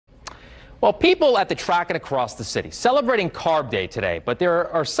Well, people at the track and across the city celebrating Carb Day today, but there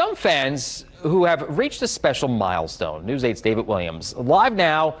are some fans who have reached a special milestone. News 8's David Williams live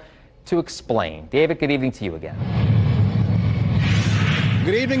now to explain. David, good evening to you again.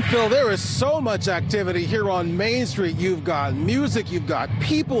 Good evening, Phil. There is so much activity here on Main Street. You've got music, you've got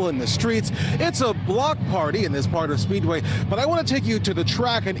people in the streets. It's a block party in this part of Speedway, but I want to take you to the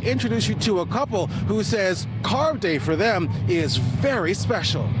track and introduce you to a couple who says Carb Day for them is very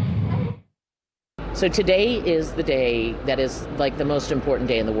special. So today is the day that is like the most important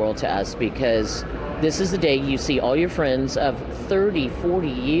day in the world to us, because this is the day you see all your friends of 30, 40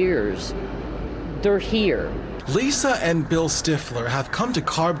 years. They're here. Lisa and Bill Stifler have come to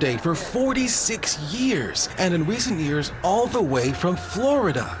Carb Day for 46 years, and in recent years, all the way from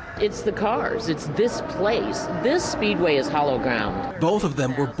Florida. It's the cars. It's this place. This speedway is hollow ground. Both of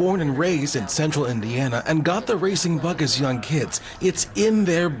them were born and raised in central Indiana and got the racing bug as young kids. It's in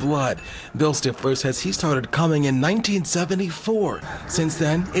their blood. Bill Stifler says he started coming in 1974. Since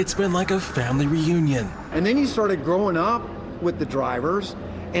then, it's been like a family reunion. And then you started growing up with the drivers,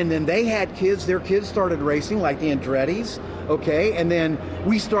 and then they had kids. Their kids started racing, like the Andretti's, okay? And then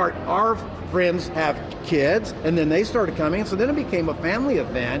our friends have kids, and then they started coming. So then it became a family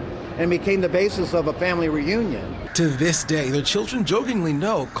event and became the basis of a family reunion. To this day, their children jokingly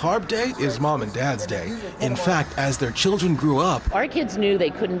know Carb Day is Mom and Dad's day. In fact, as their children grew up, Our kids knew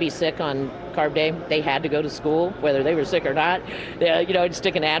they couldn't be sick on Carb Day. They had to go to school, whether they were sick or not. They'd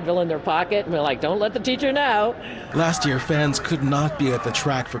stick an Advil in their pocket, and they're like, don't let the teacher know. Last year, fans could not be at the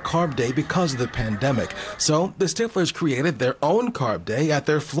track for Carb Day because of the pandemic. So the Stiflers created their own Carb Day at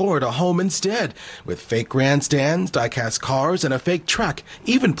their Florida home instead, with fake grandstands, die-cast cars, and a fake track,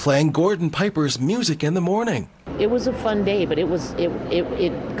 even playing Gordon Piper's music in the morning. It was a fun day, but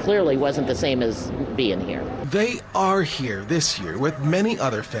it clearly wasn't the same as being here. They are here this year with many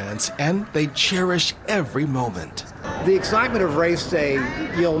other fans, and they cherish every moment. The excitement of race day,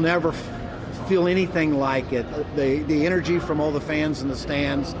 you'll never feel anything like it. The energy from all the fans in the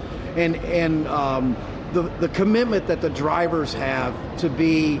stands, and the commitment that the drivers have to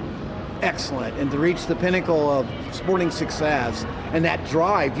be excellent and to reach the pinnacle of sporting success, and that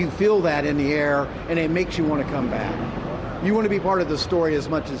drive, you feel that in the air, and it makes you want to come back. You want to be part of the story as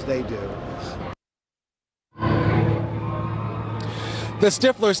much as they do. The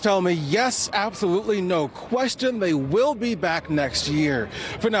Stiflers tell me, yes, absolutely, no question, they will be back next year.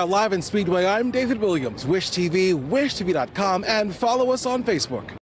 For now, live in Speedway, I'm David Williams, Wish TV, wishtv.com, and follow us on Facebook.